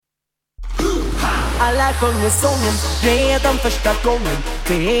Alla sjunger sången redan första gången.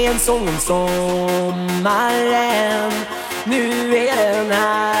 Det är en sång om sommaren. Nu är den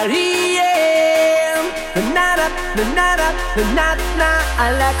här igen. Na-na, na-na, na-na.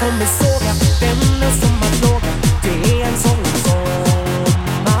 Alla kommer såga vem som har frågat. Det är en sång om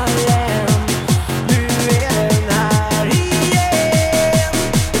sommaren. Nu är den här igen.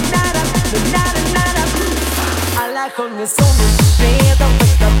 Na-na, na-na, na-na. Alla sjunger sången redan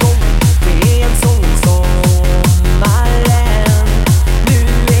första gången. Det är en sång om sommaren. Nu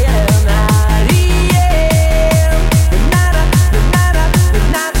är den här igen. Na-na, na-na,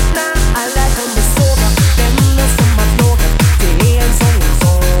 na-na. Alla kommer såga vem som har frågat. Det är en sång om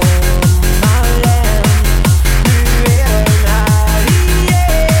sommaren. Nu är den här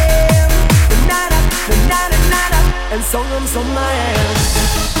igen. Na-na, na-na, na-na. En sång om sommaren.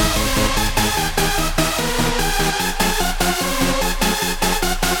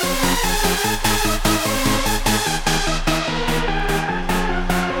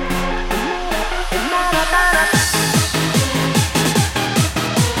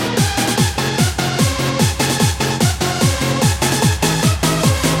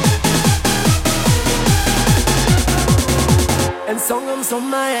 En sång om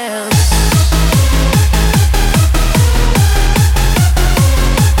sommaren.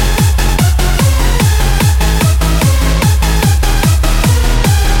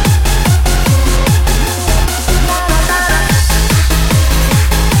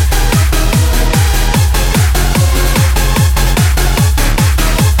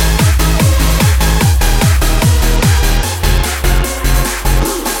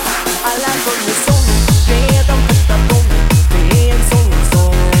 Alla sjunger sången redan första gången. Det är en sång om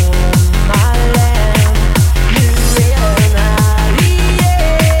sommaren. Nu är den här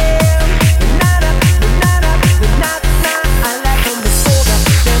igen. Na-na, na-na, na-na. Alla kommer såga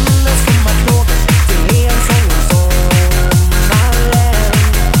vem som har frågat. Det är en sång om sommaren.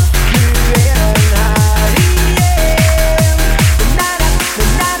 Nu är den här igen. Na-na,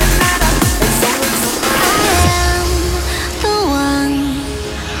 na-na, na-na. En sång om sommaren. The one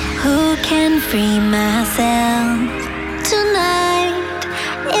who can free myself tonight.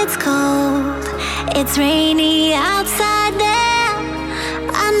 It's cold, it's rainy outside there.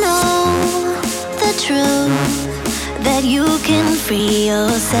 I know the truth that you can free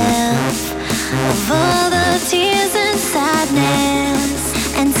yourself of all the tears and sadness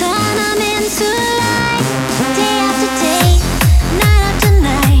and turn them into light. Day after day, night after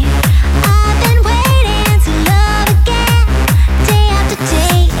night, I've been waiting to love again. Day after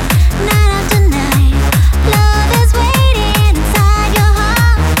day, night after night, love is waiting inside your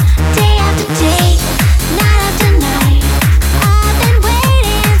heart. Day after day, night after night, I've been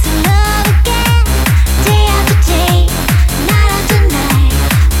waiting to love again. Day after day, night after night,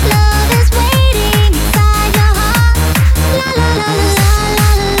 love is waiting inside your heart. La la la la la la la la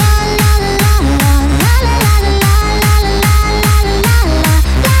la la la la la la la la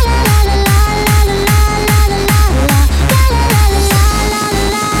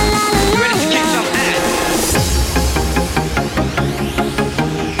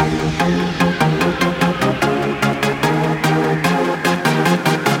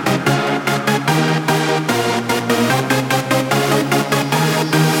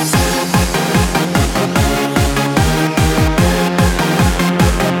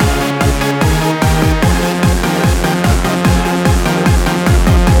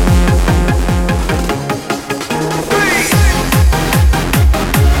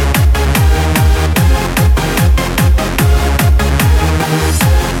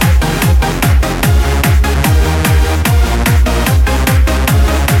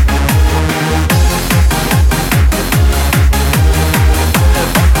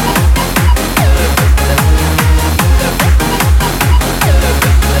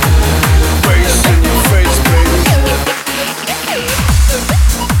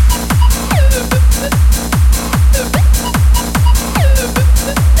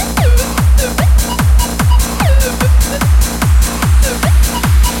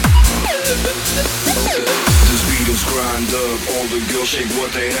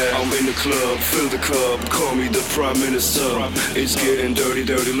It's getting dirty,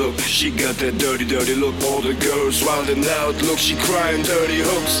 dirty look. She got that dirty, dirty look. All the girls wildin' out. Look, she crying dirty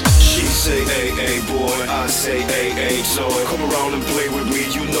hooks. She say, hey, hey, boy. I say, hey, hey, toy. Come around and play with me.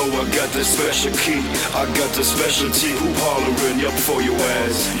 You know I got the special key. I got the specialty. Who hollering up for your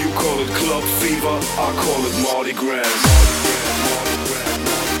ass? You call it club fever. I call it Mardi Gras.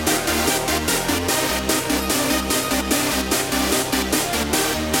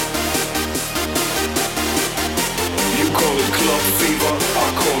 Call it club fever, I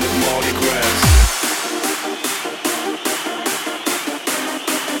call it Mardi Gras.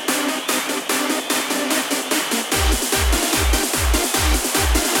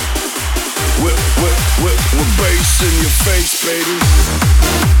 Bass in your face, baby.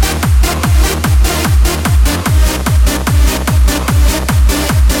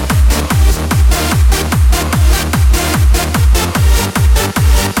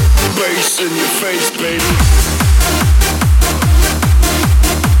 Bass in your face, baby.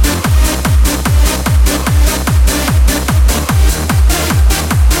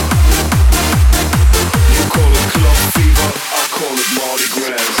 You call it club fever, I call it Mardi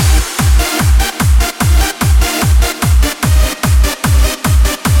Gras.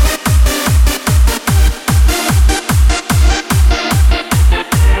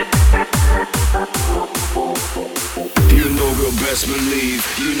 Best believe,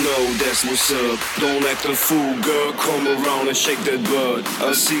 you know that's what's up. Don't act a fool, girl, come around and shake that butt.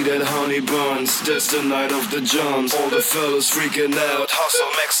 I see that honey buns, that's the night of the Johns. All the fellas freaking out,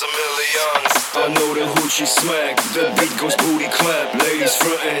 hustle Maximilians. I know the hoochie smack, that beat goes booty clap. Ladies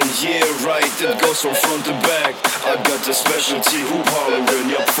frontin', yeah right, that goes from front to back. I got the specialty, hoop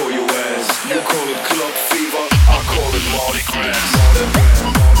hollering up for your ass. You call it club fever, I call it Mardi Gras.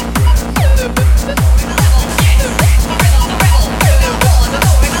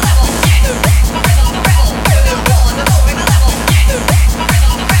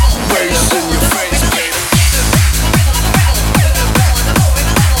 Bass in your face, baby.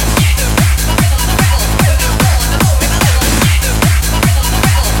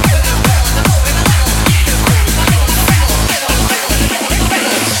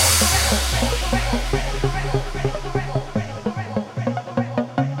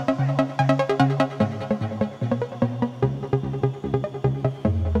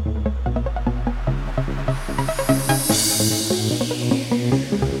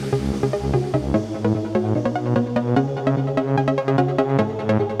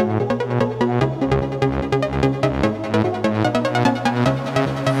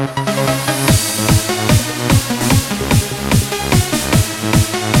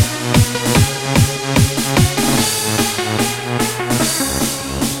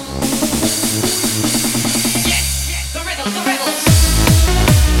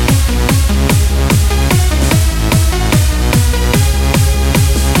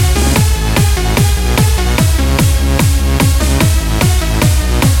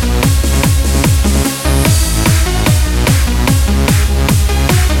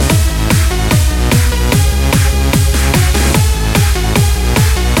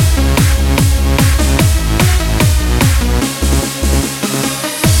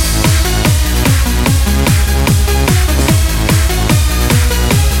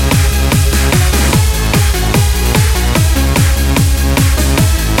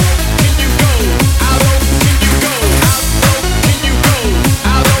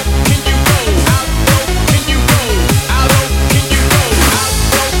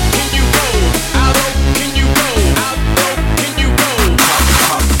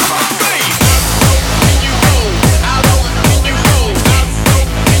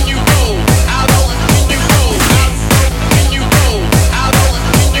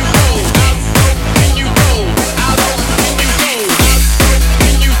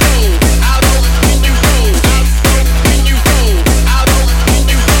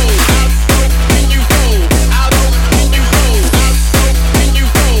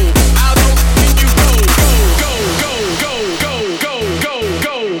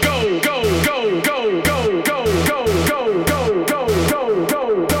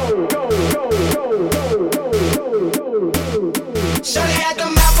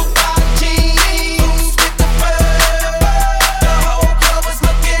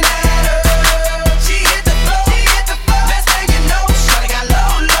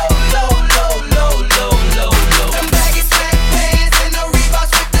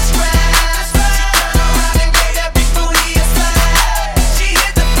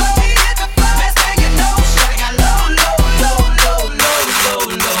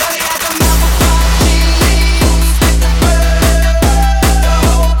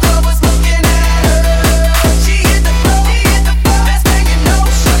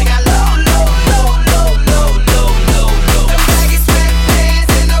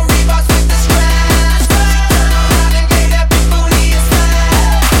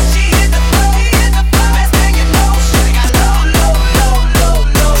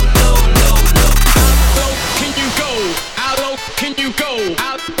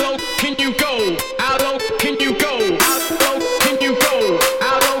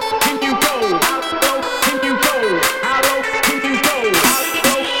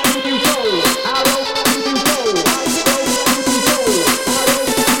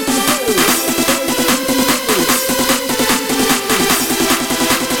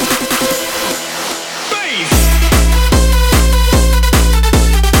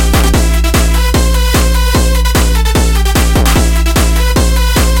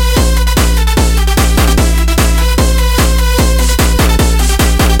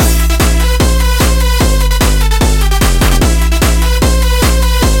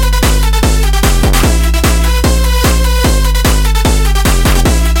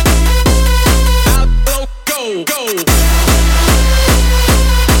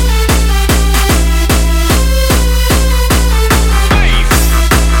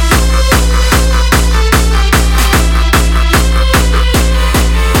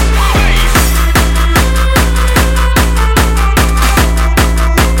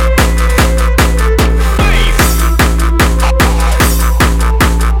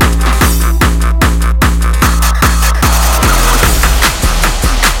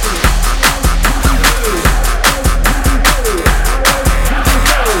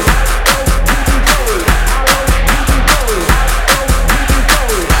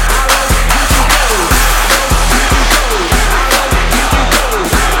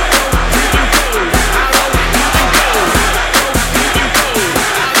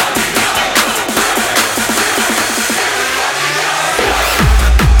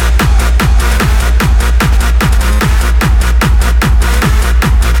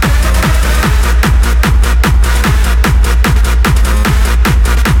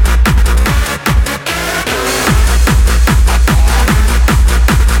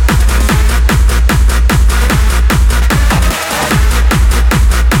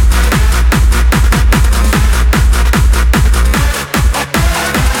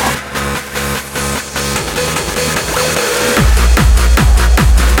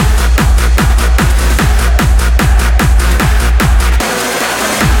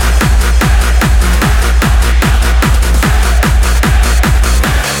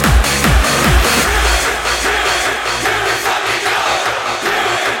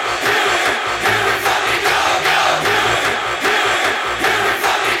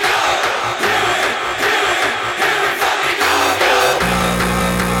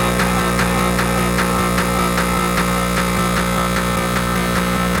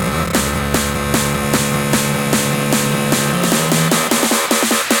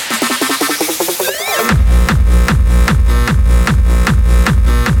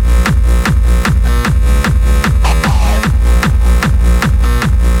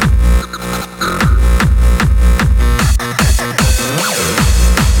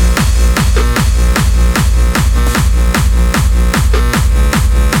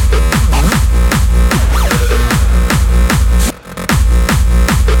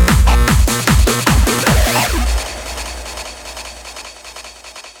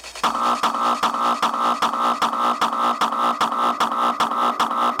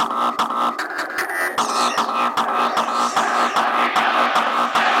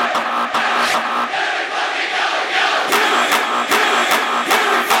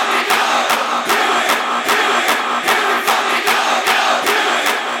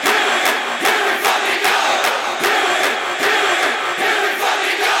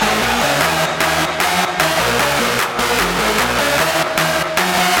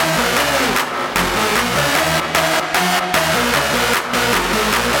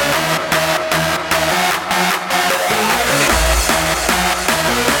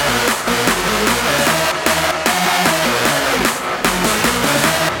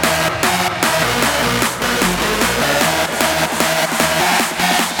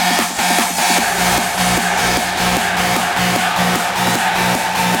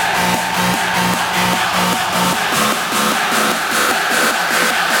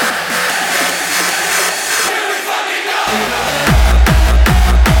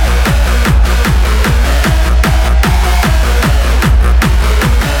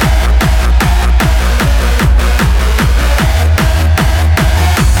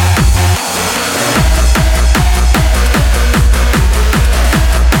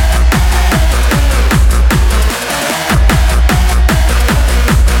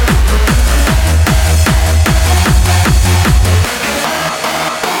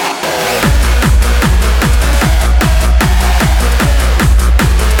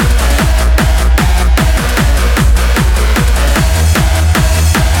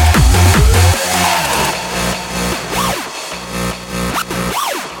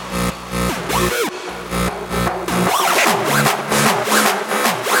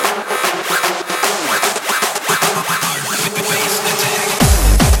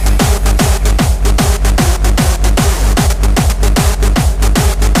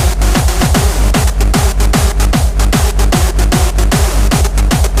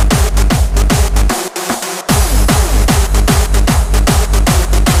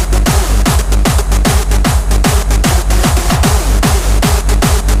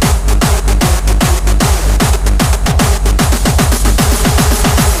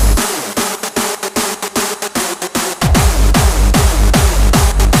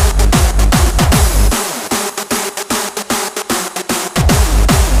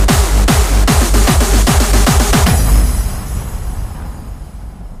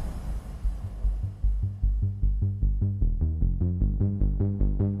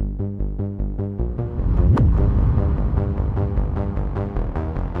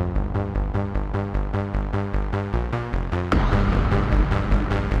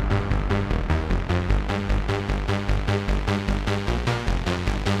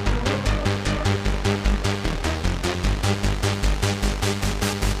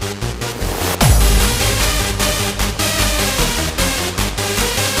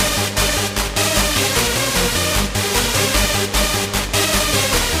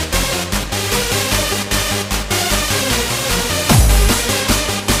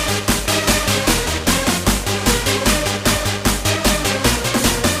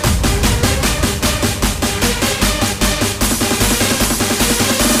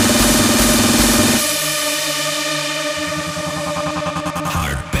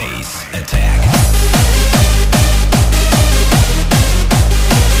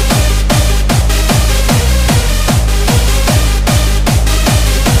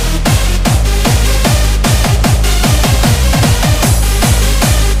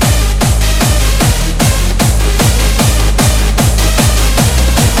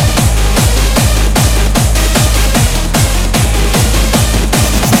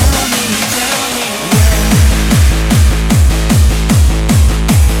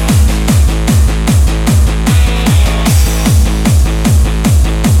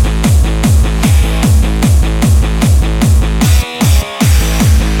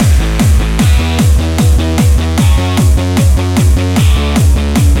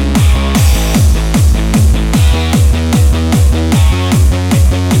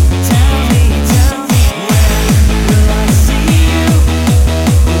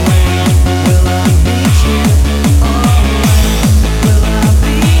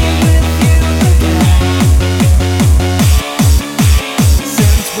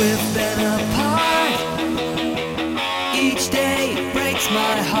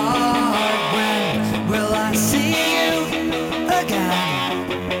 I'll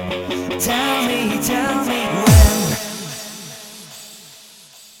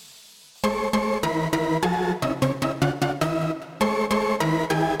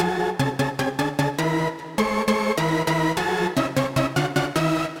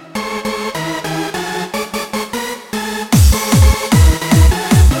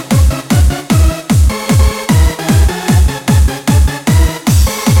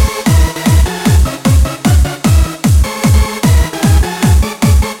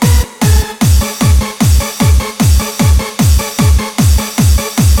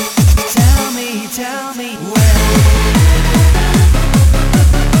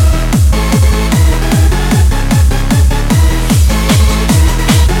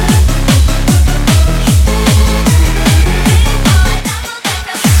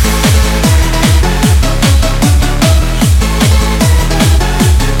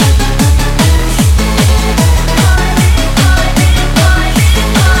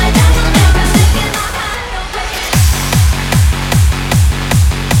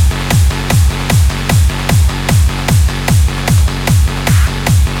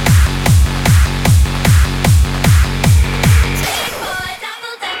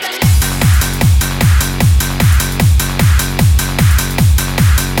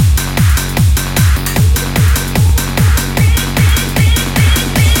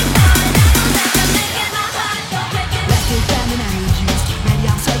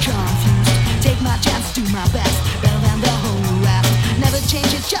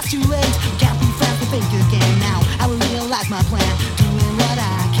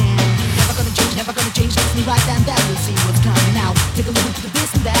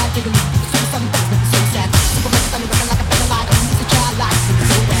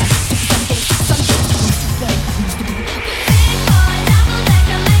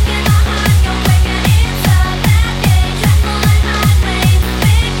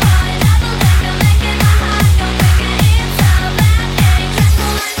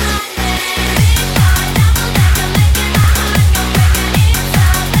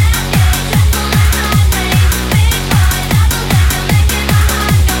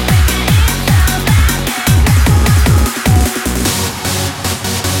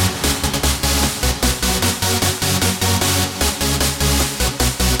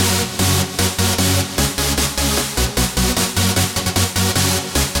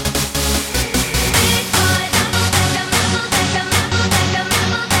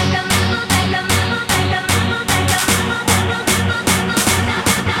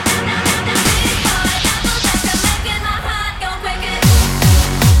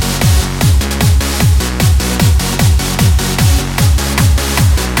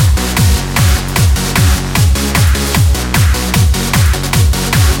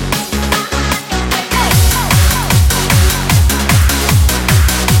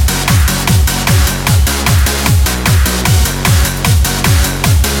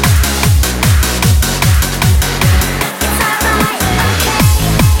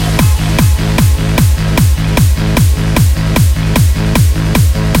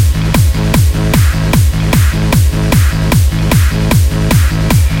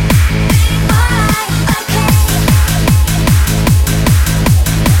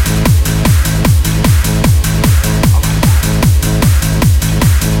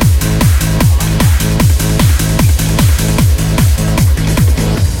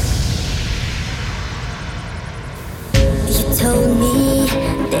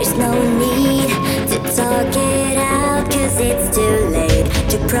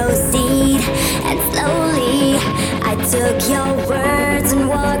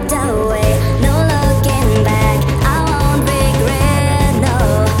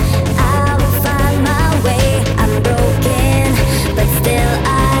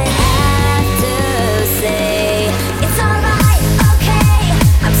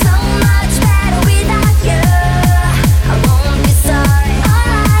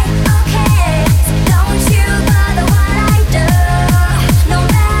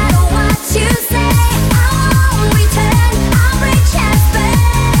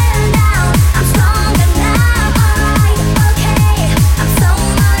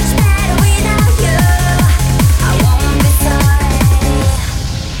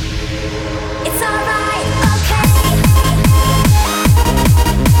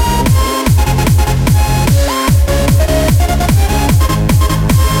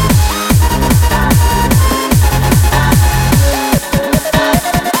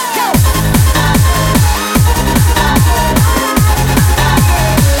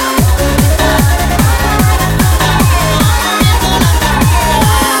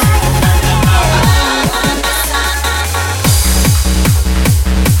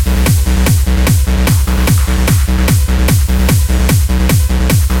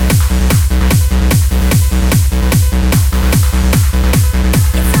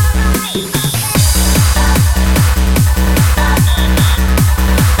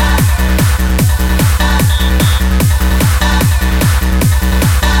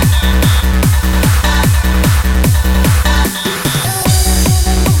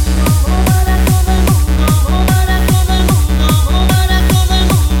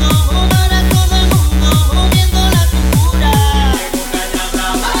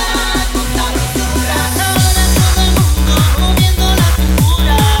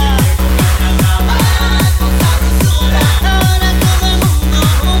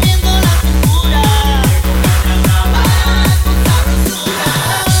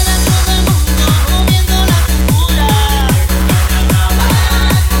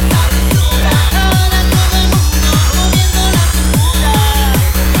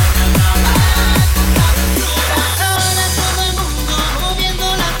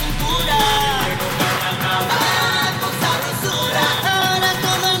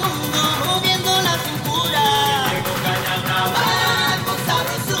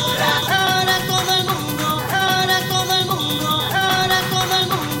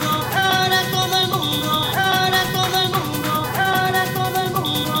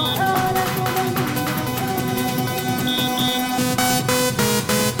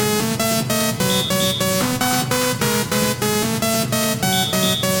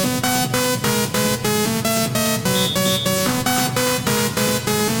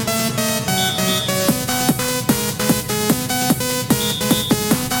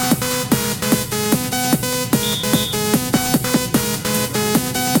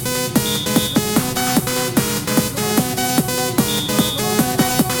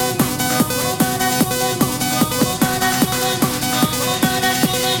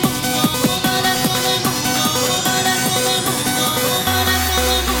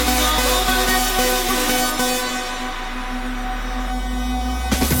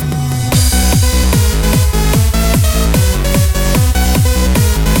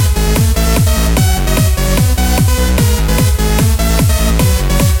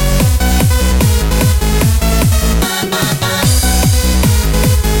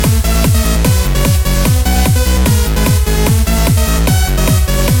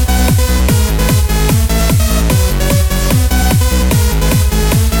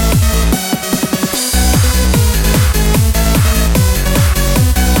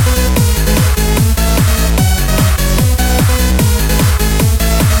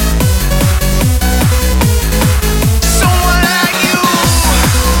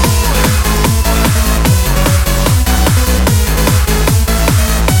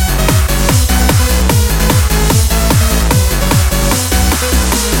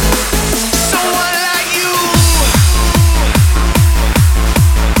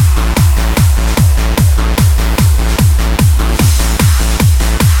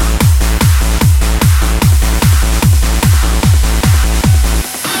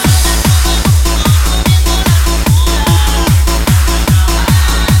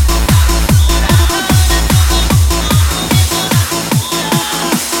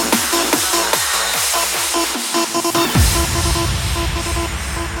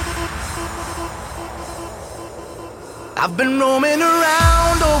I've been roaming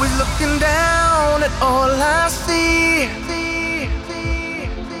around, always looking down at all I see.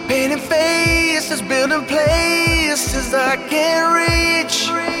 Painting faces, building places I can't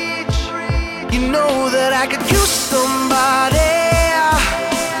reach. You know that I could use somebody.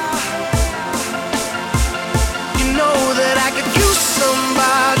 You know that I could use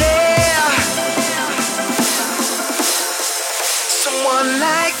somebody. Someone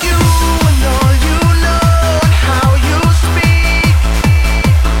like you and all you know and how you speak.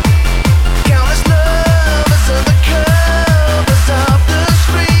 Countless lovers of the covers of the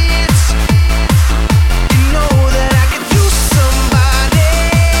streets. You know that I could use somebody.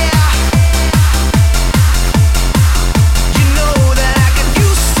 You know that I could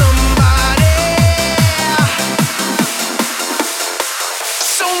use somebody.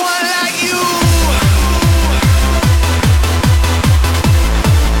 Someone like you.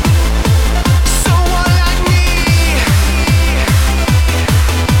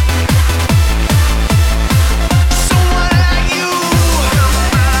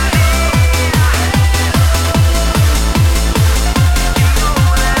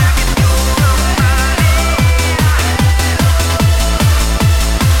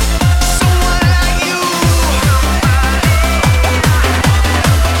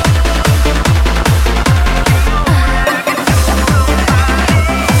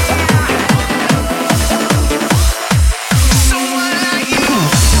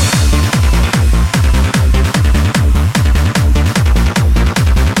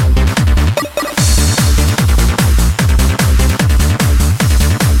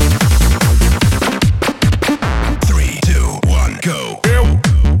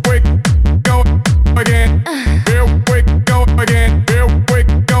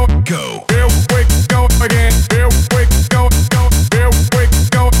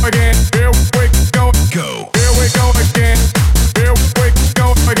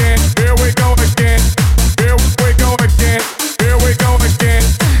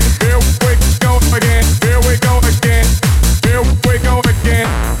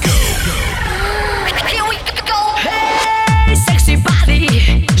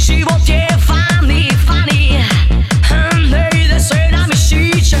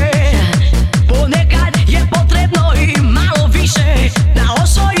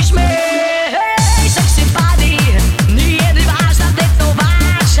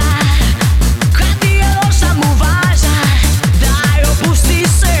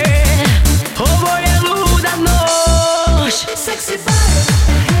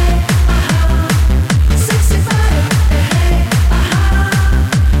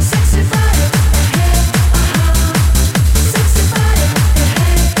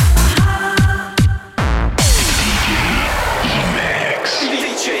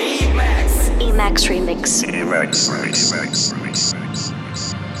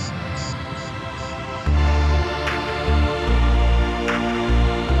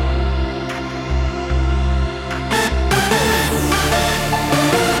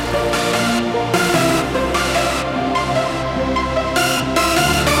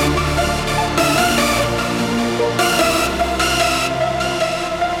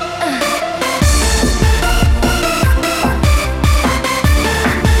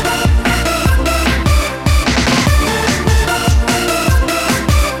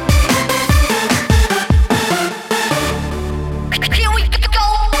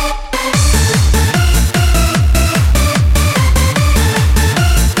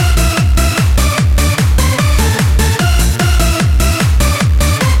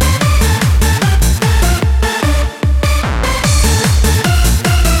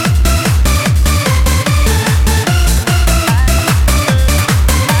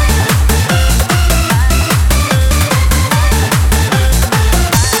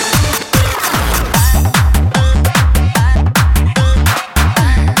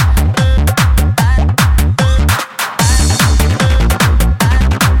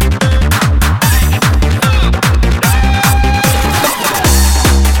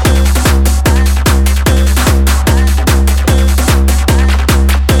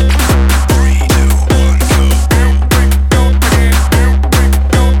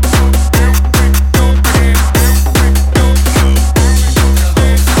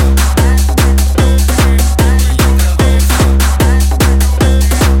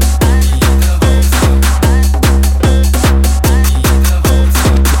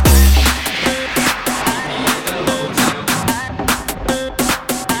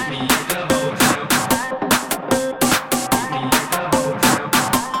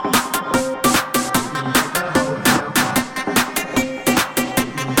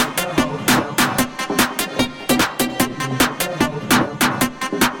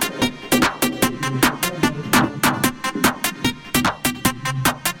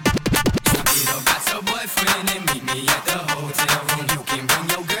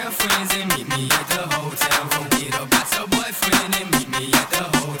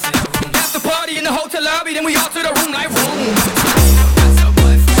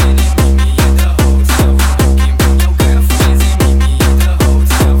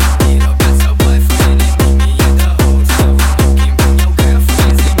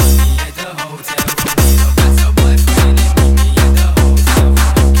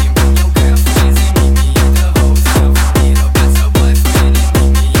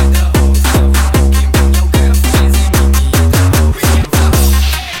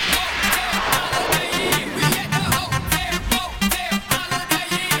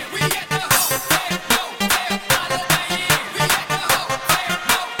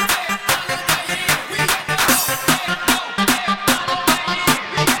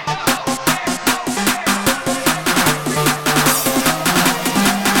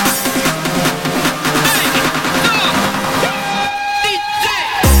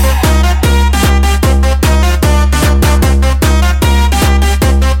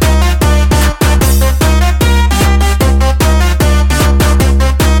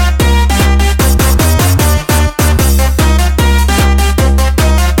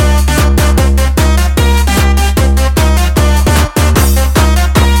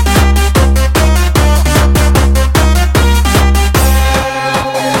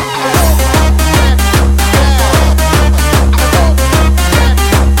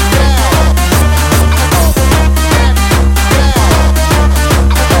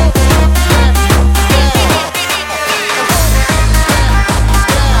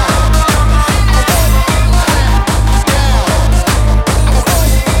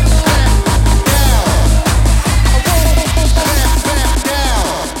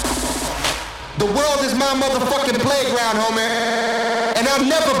 I'll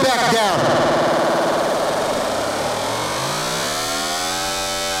never back down.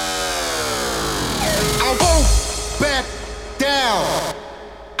 I won't back down.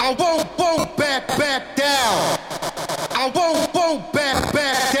 I won't back down. I won't back down, down. I won't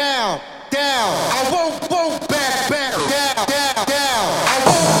back down, down. I won't back down, down. I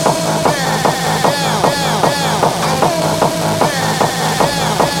won't back down.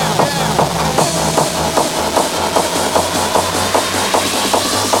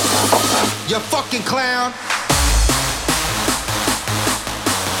 You fucking clown.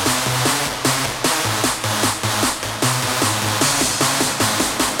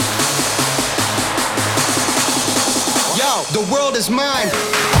 The world is mine.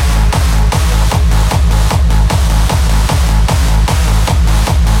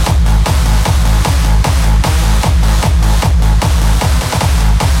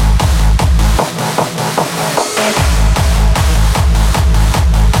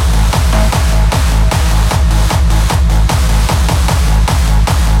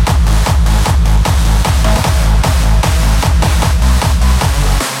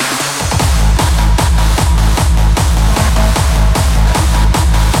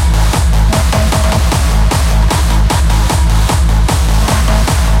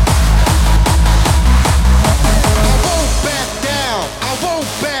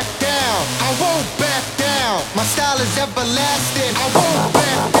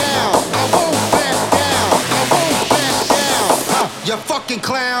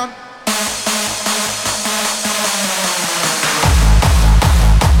 Clown.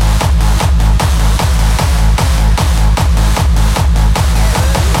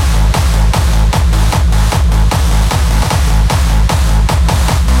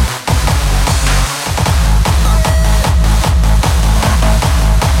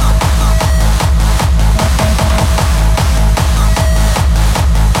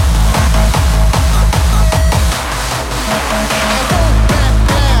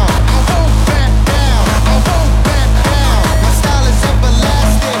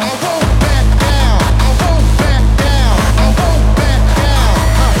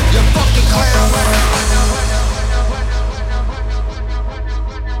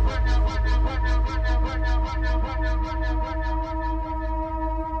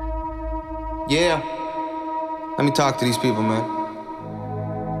 Yeah, let me talk to these people, man.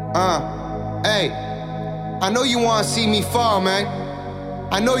 Hey, I know you wanna see me fall, man.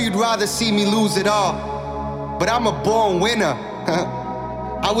 I know you'd rather see me lose it all, but I'm a born winner.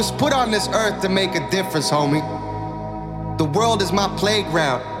 I was put on this earth to make a difference, homie. The world is my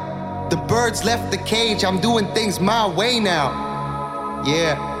playground. The birds left the cage, I'm doing things my way now.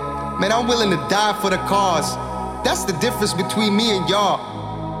 Yeah, man, I'm willing to die for the cause. That's the difference between me and y'all.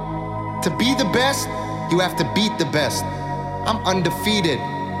 To be the best, you have to beat the best. I'm undefeated,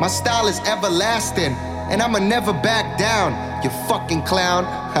 my style is everlasting, and I'ma never back down, you fucking clown.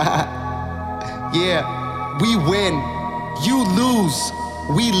 Yeah, we win, you lose,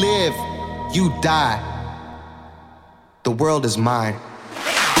 we live, you die. The world is mine.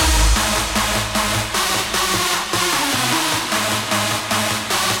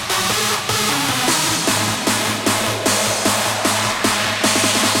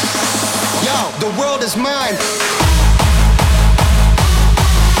 The world is mine.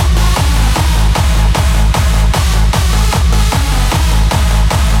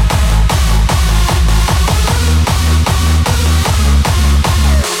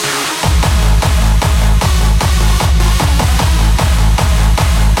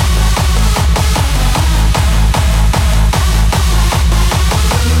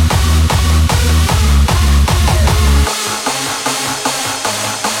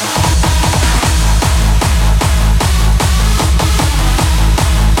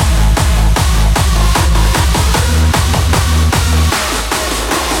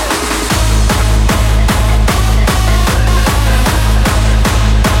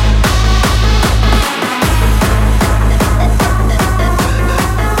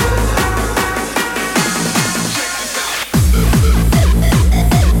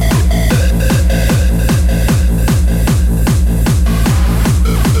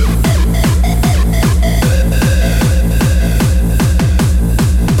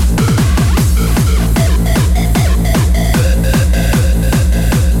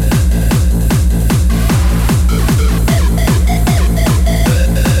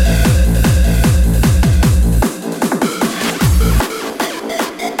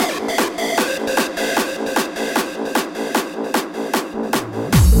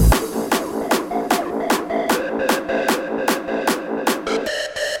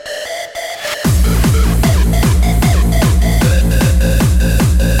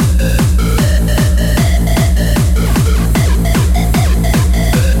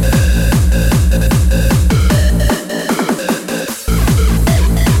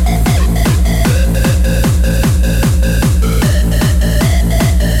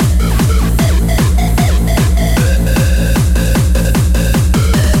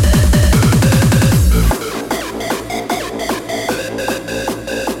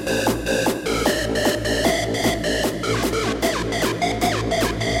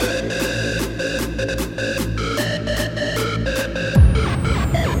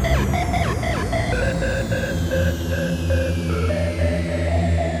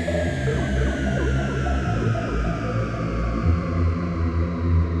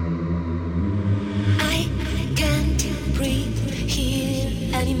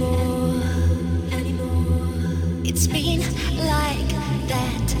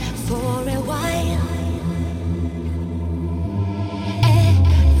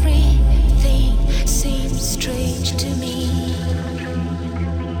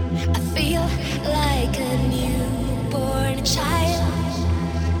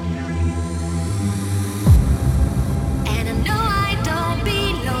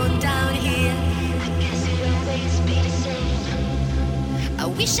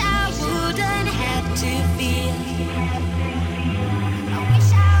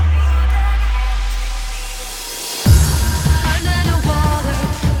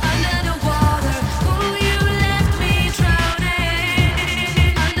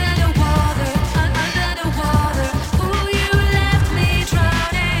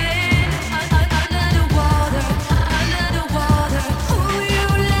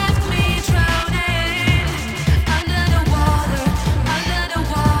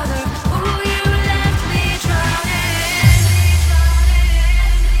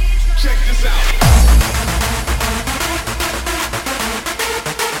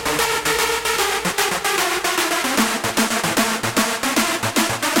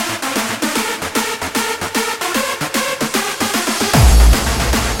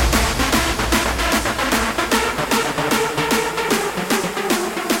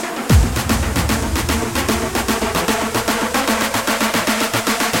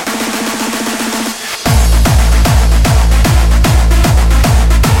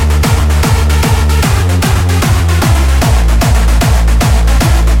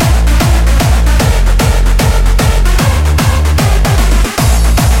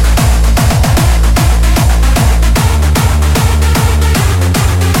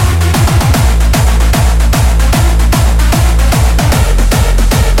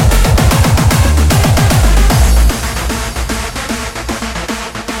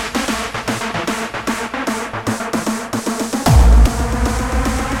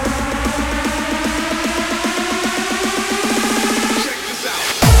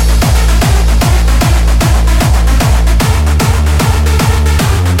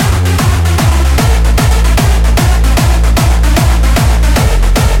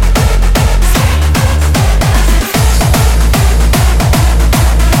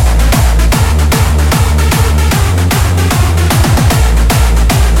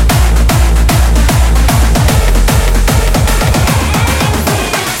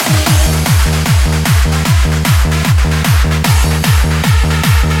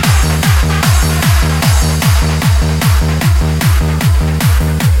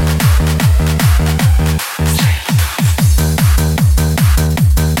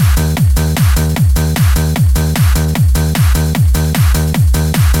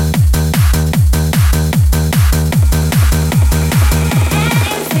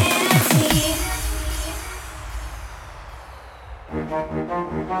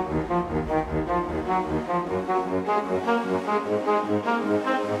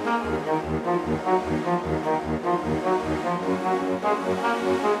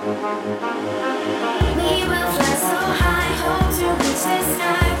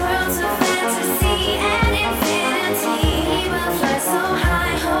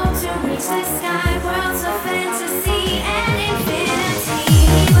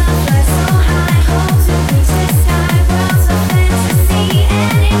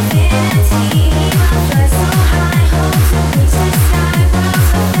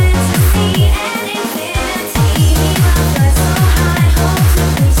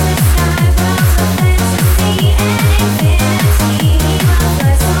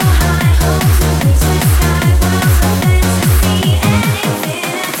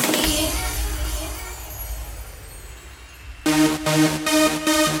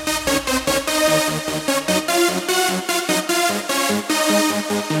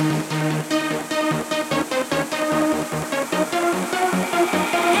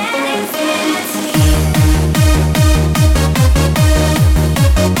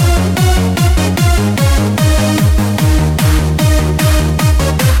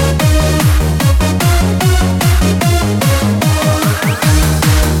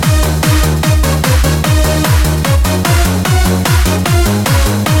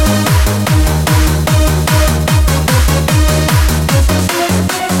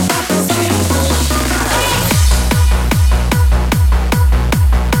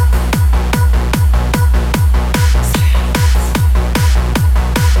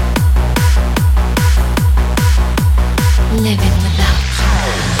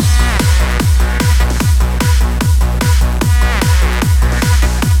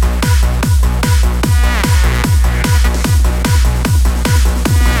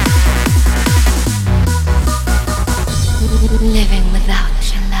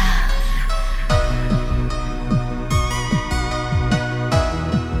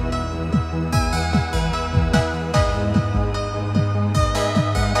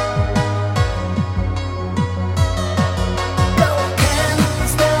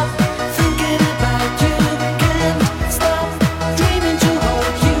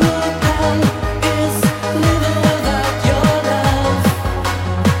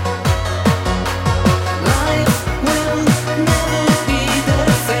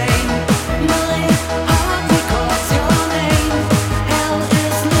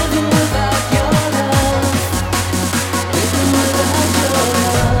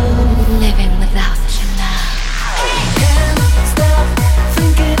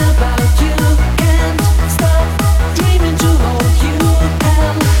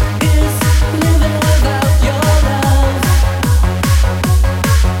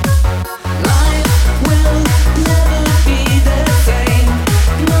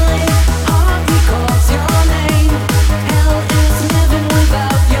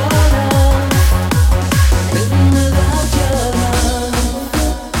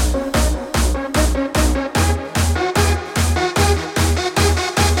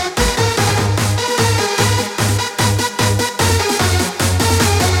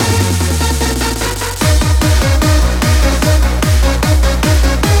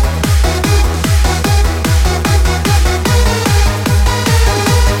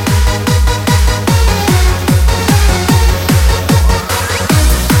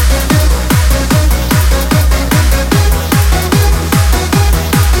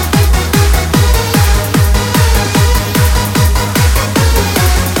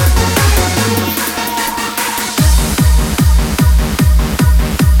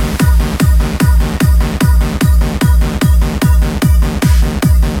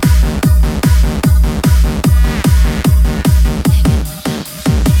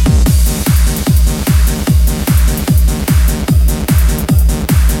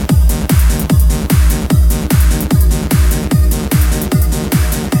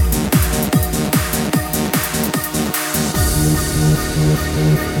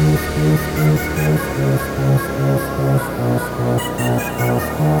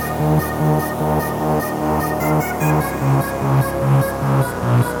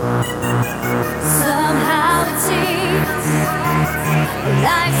 Somehow it seems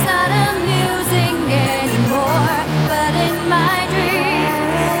life's not amusing anymore, but in my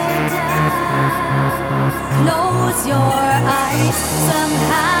dreams, close your eyes.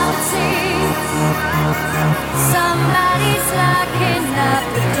 Somehow it seems somebody's locking up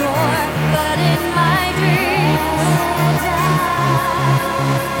the door, but in my dreams,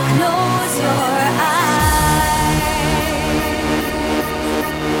 close your eyes.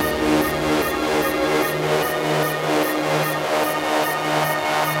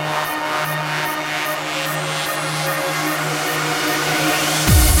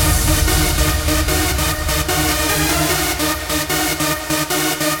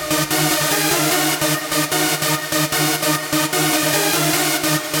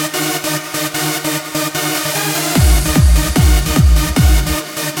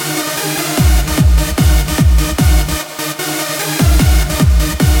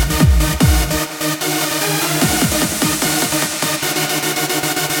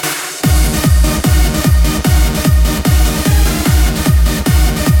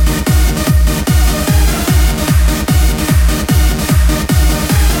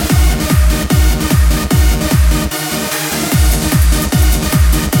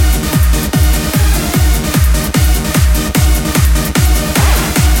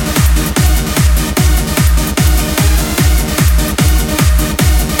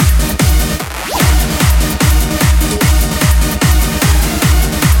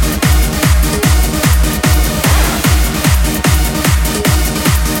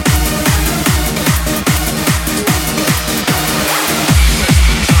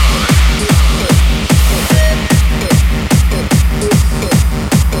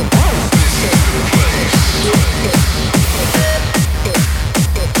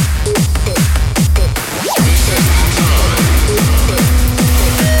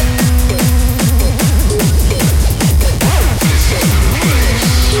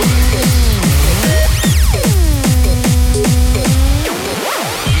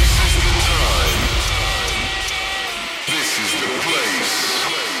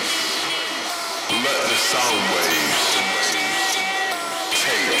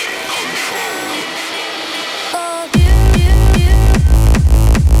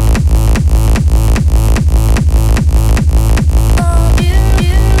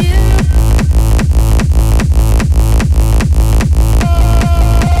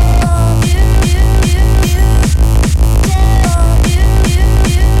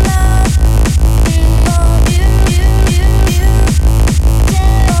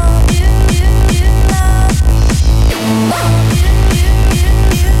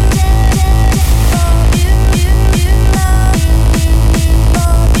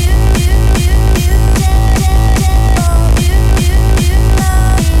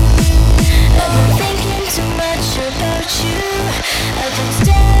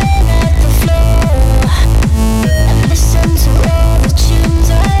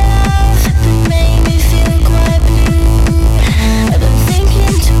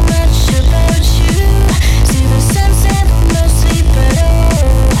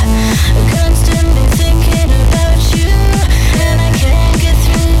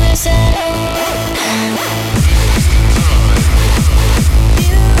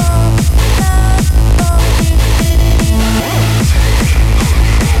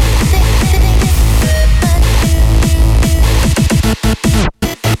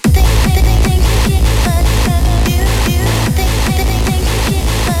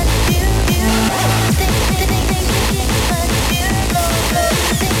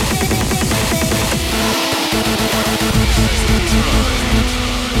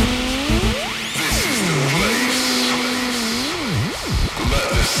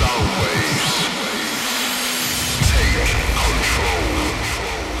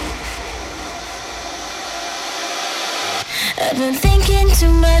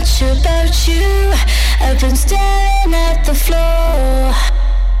 much about you. I've been staring at the floor.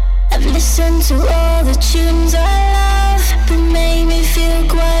 I've listened to all the tunes I love that made me feel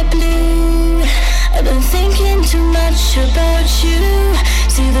quite blue. I've been thinking too much about you.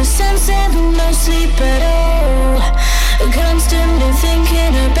 See the sunset with no sleep at all. Constantly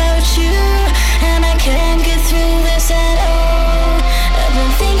thinking about you, and I can't get through this at all. I've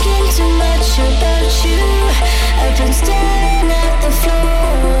been thinking too much about you. I've been staring at the floor.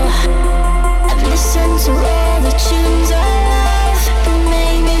 I've listened to all the tunes I love that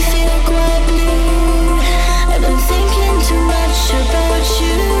made me feel quite blue. I've been thinking too much about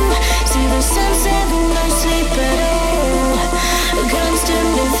you. See the sunset with no sleep at all.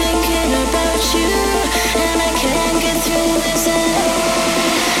 Constantly thinking about you, and I can't get through this at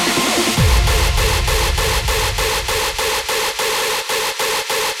all.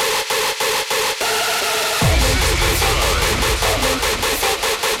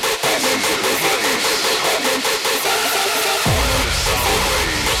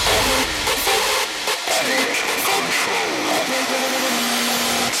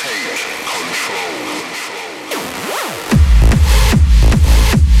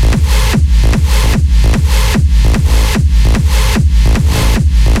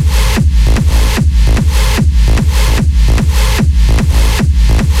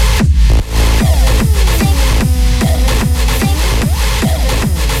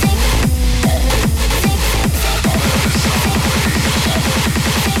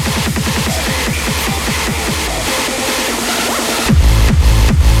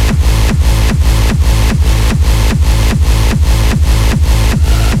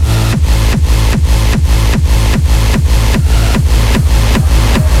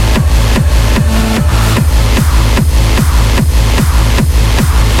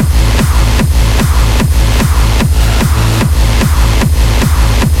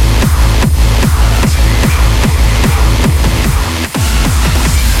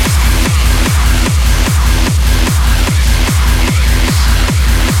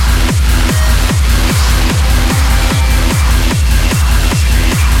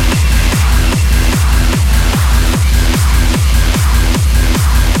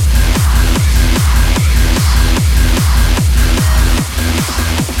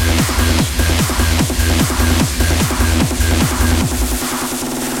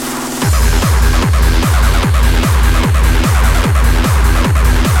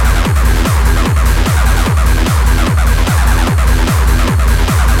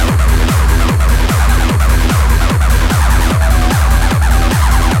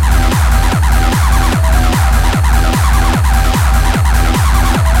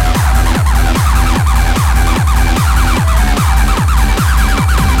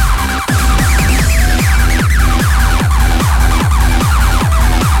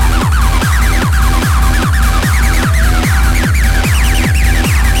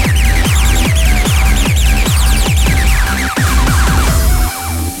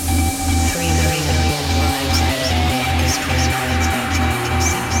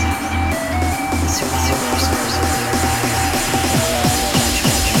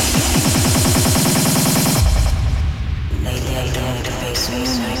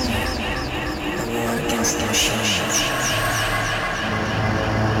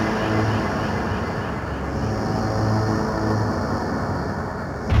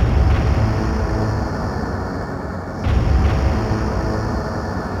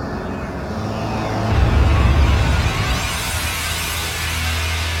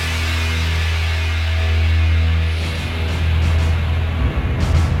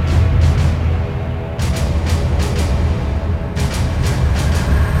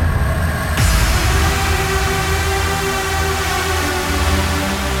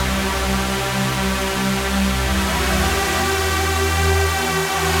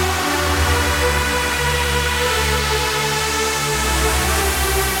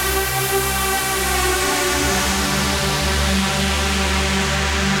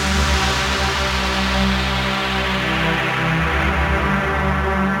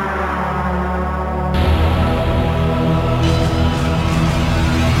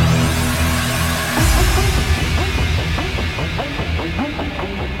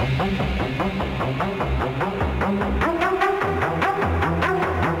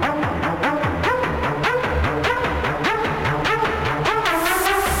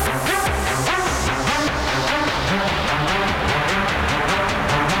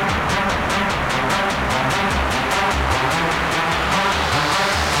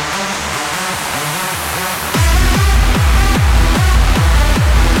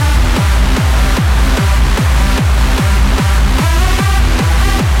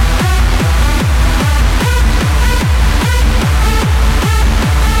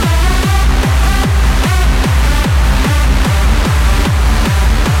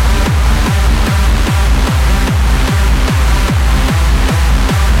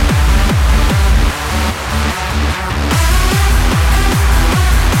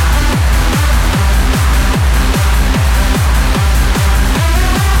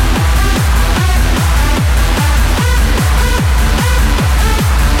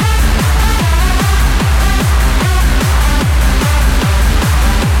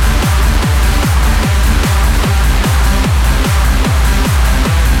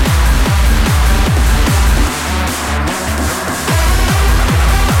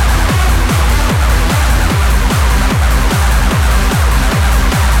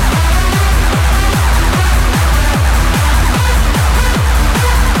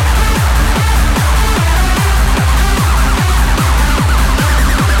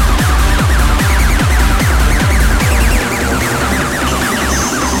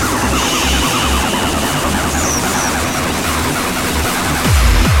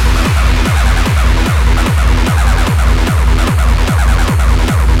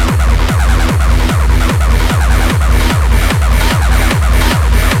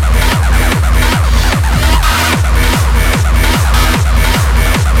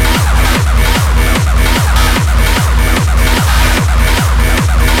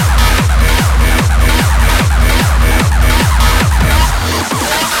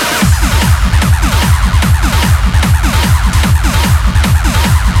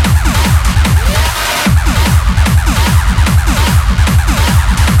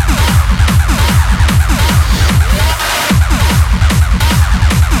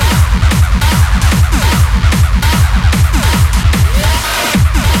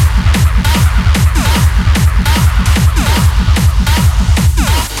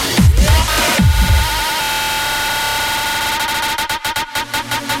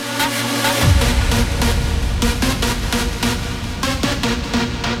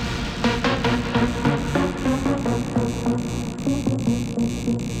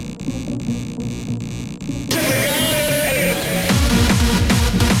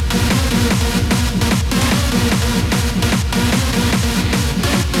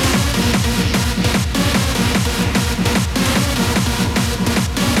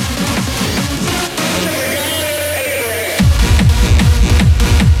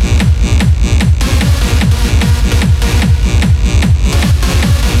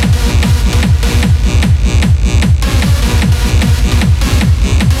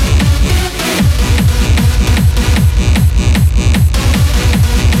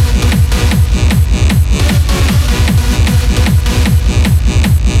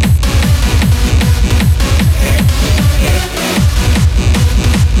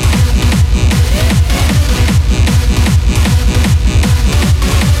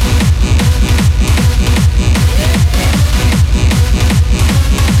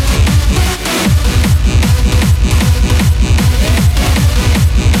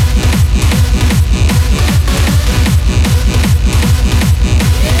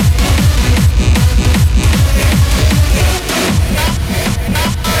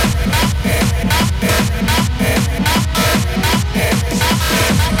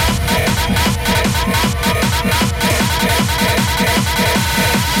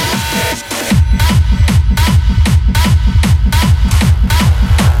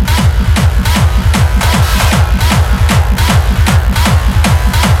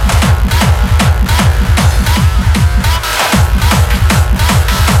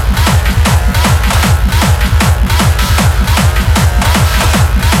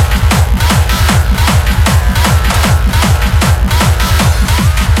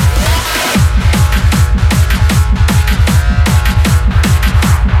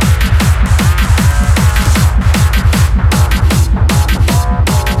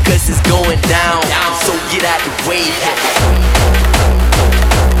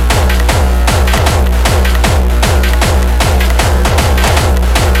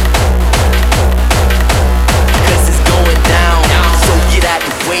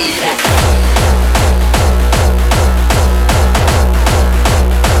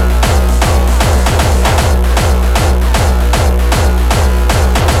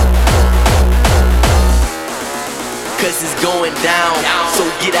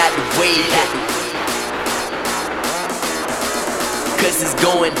 get out the way. Cause it's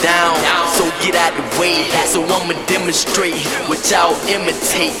going down, so get out the way. So I'ma demonstrate what y'all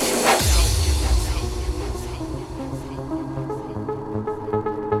imitate.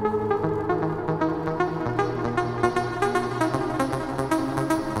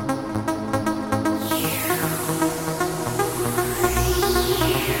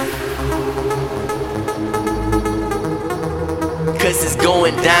 Cause it's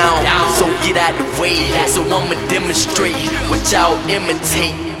going down, so get out the way. So I'ma demonstrate what y'all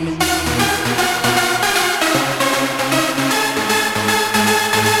imitate.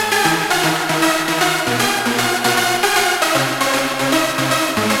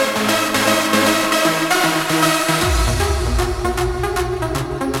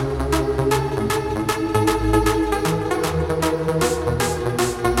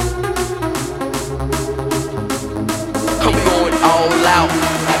 All out.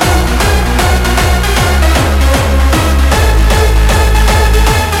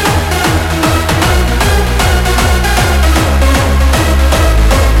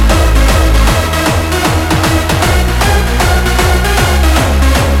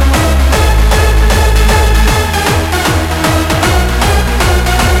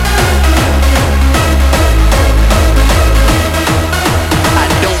 I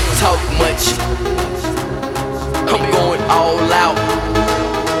don't talk much, I'm going all out.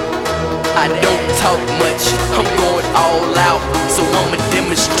 I don't talk much, I'm going all out. So I'ma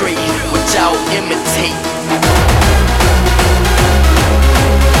demonstrate what y'all imitate.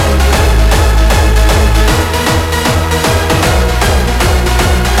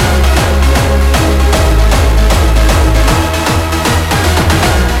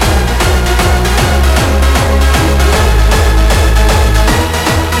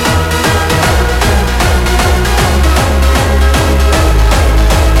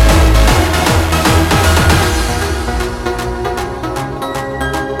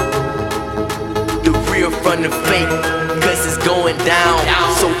 From the fake, cause it's going down,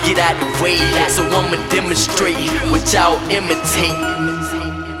 so get out the way. So I'ma demonstrate what y'all imitate.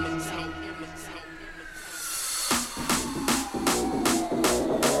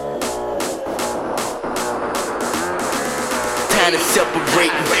 Time to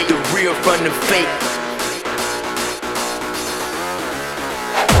separate the real from the fake.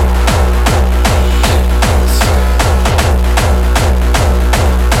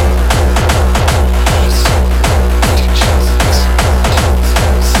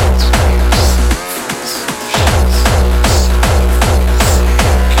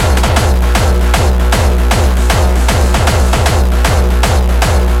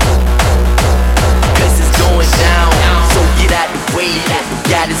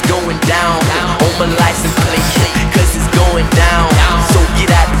 God is going down on my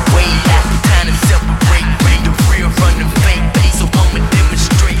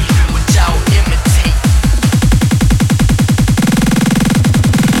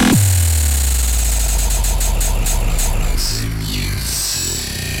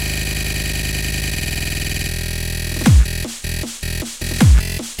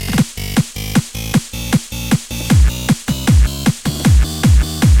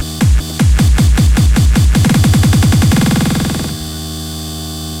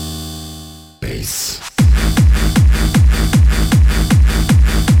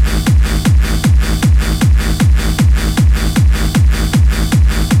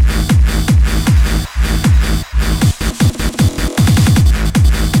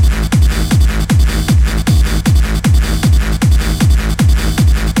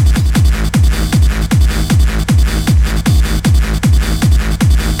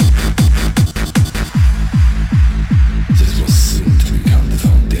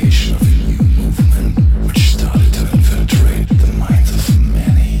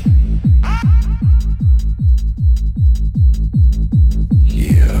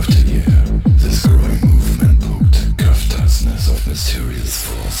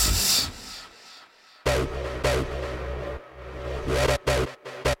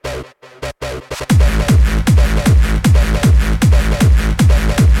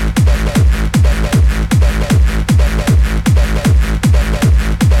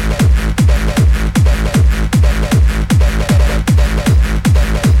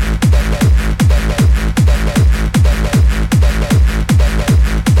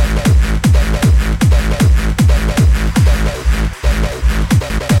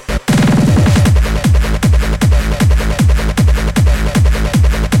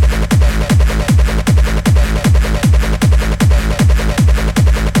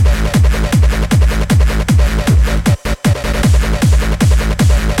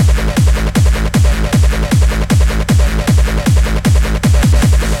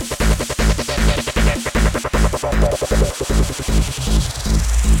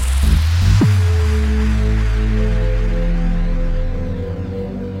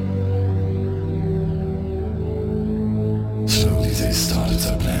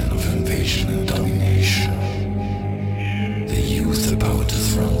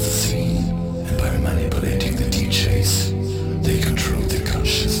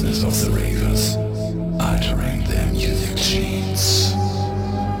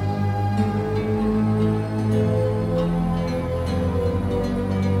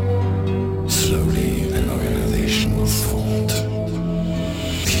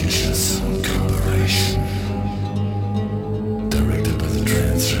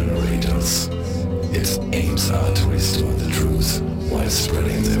cause. Its aims are to restore the truth while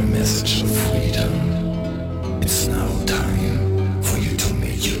spreading their message of freedom. It's now time for you to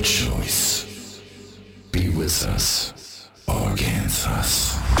make your choice. Be with us or against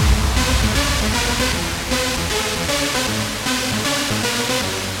us.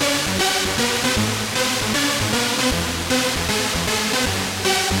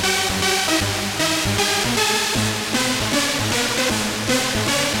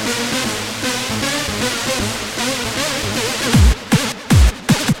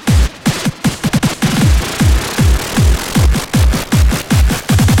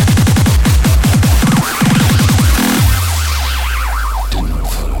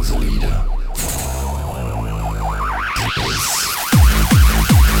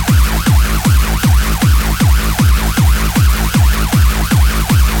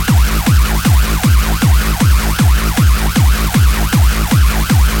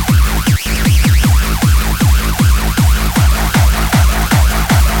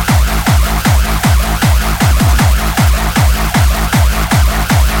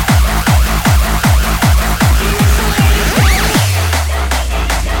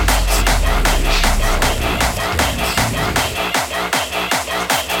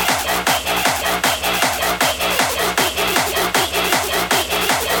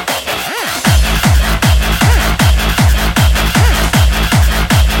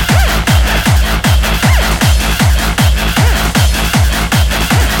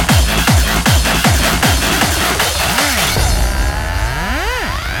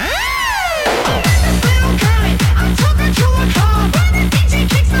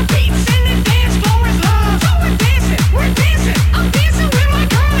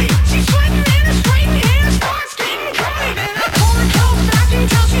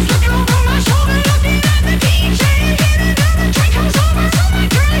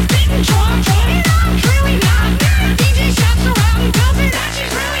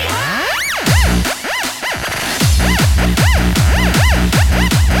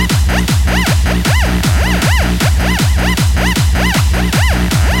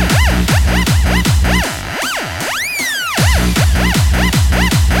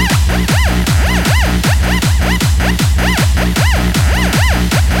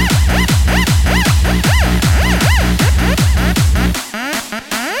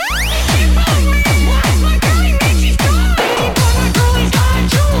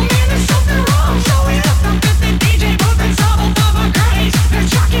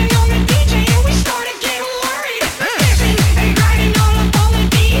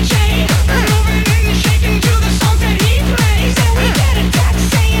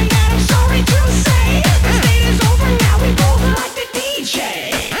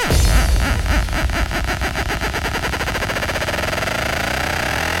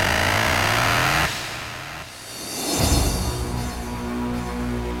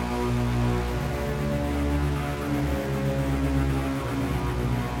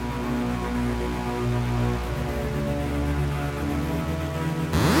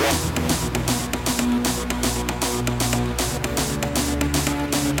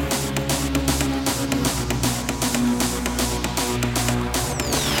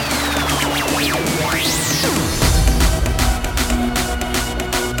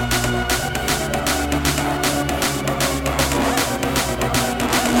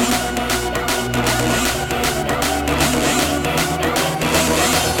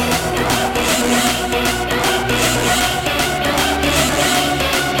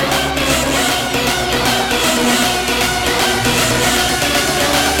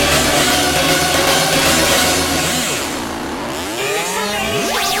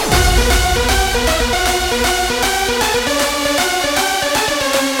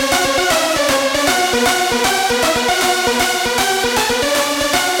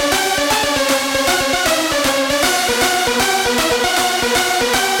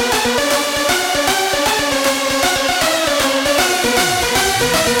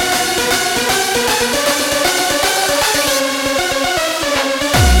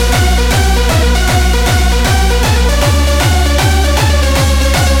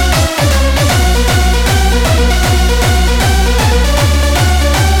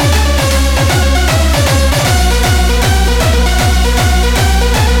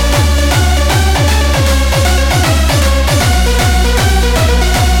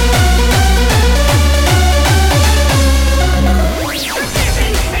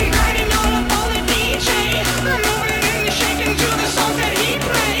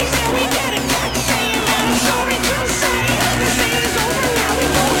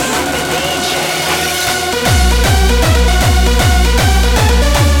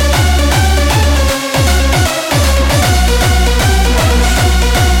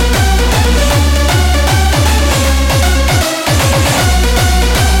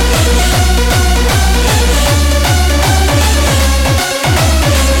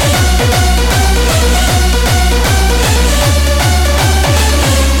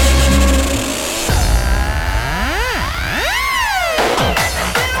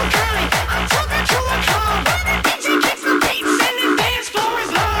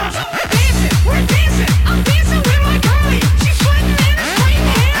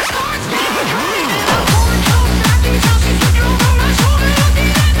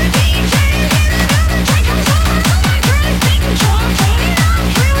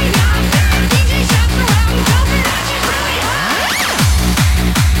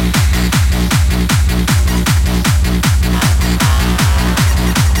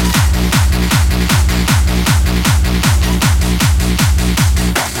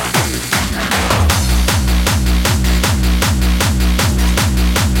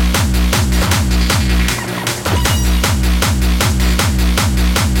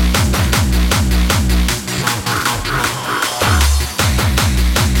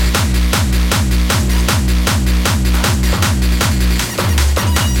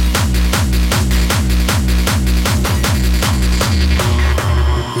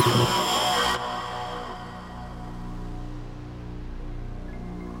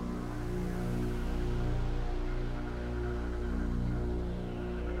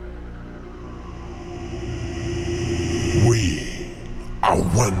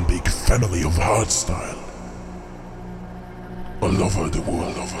 one big family of hardstyle. All over the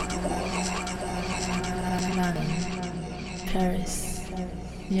world, over the world, over the world, over the world. London, Paris,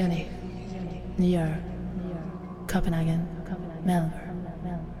 Munich, New York, Copenhagen, Melbourne,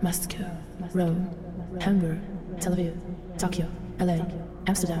 Moscow, Rome, Hamburg, Tel Aviv, Tokyo, LA,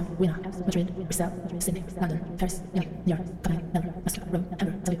 Amsterdam, Vienna, Madrid, Brussels, Sydney, London, Paris, Munich, New York, Copenhagen, Melbourne, Moscow, Rome,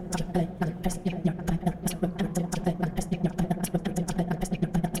 Hamburg, Tel Aviv, Tokyo, LA, London, Paris, Munich, New York, Copenhagen, Melbourne, Moscow, Rome, Hamburg, Tel Aviv, Tokyo, LA,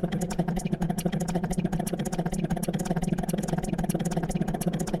 London, Paris, Munich, New York, Copenhagen, Moscow, Rome, Hamburg, Tel Aviv, Tokyo,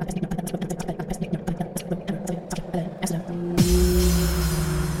 LA, London, Paris, Munich,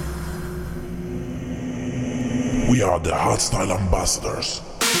 New York, We are the hardstyle ambassadors.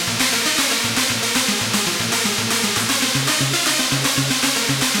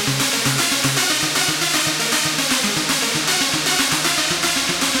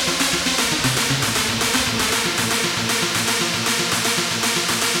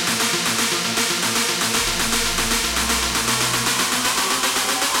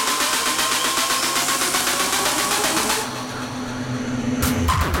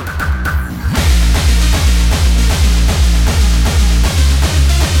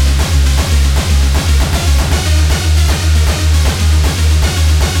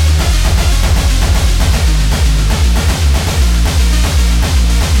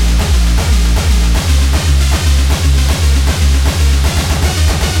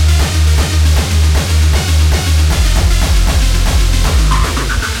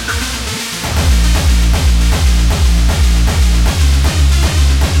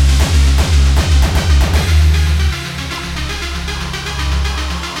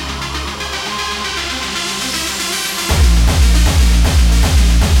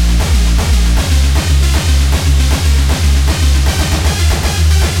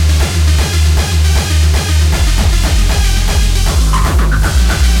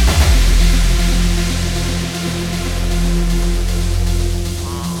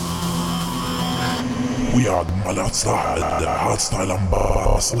 We are the hardstyle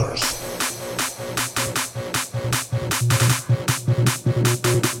ambassadors.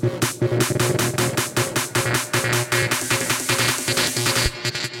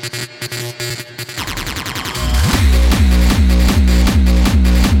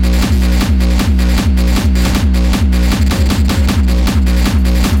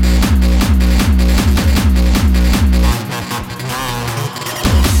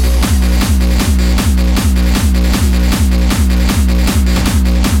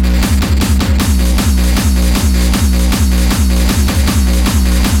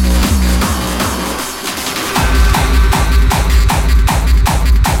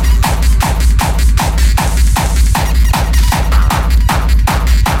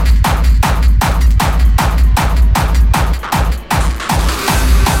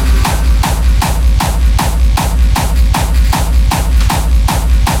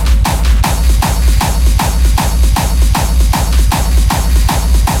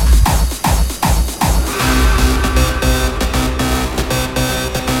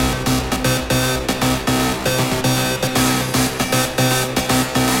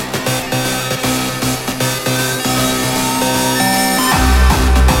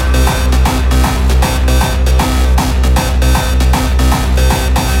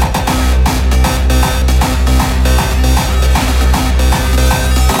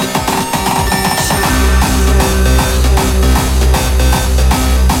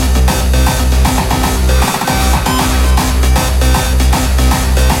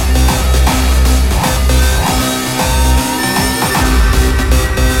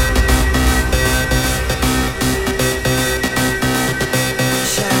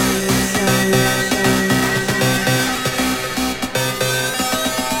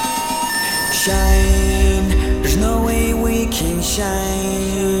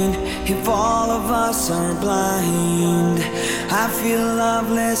 If all of us are blind, I feel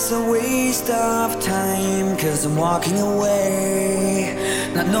loveless, a waste of time. 'Cause I'm walking away,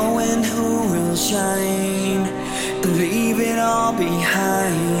 not knowing who will shine. Leave it all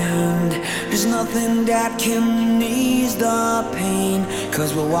behind. There's nothing that can ease the pain.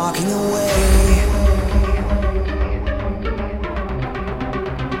 'Cause we're walking away.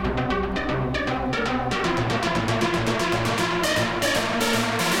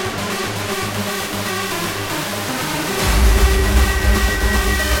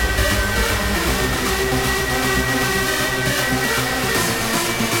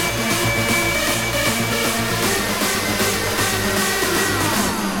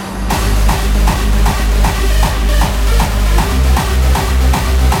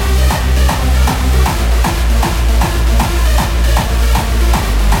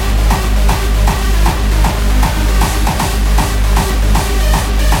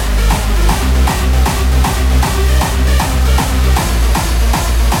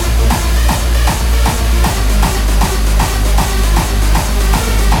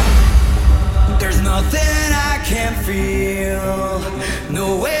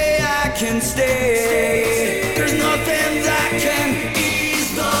 No way I can stay.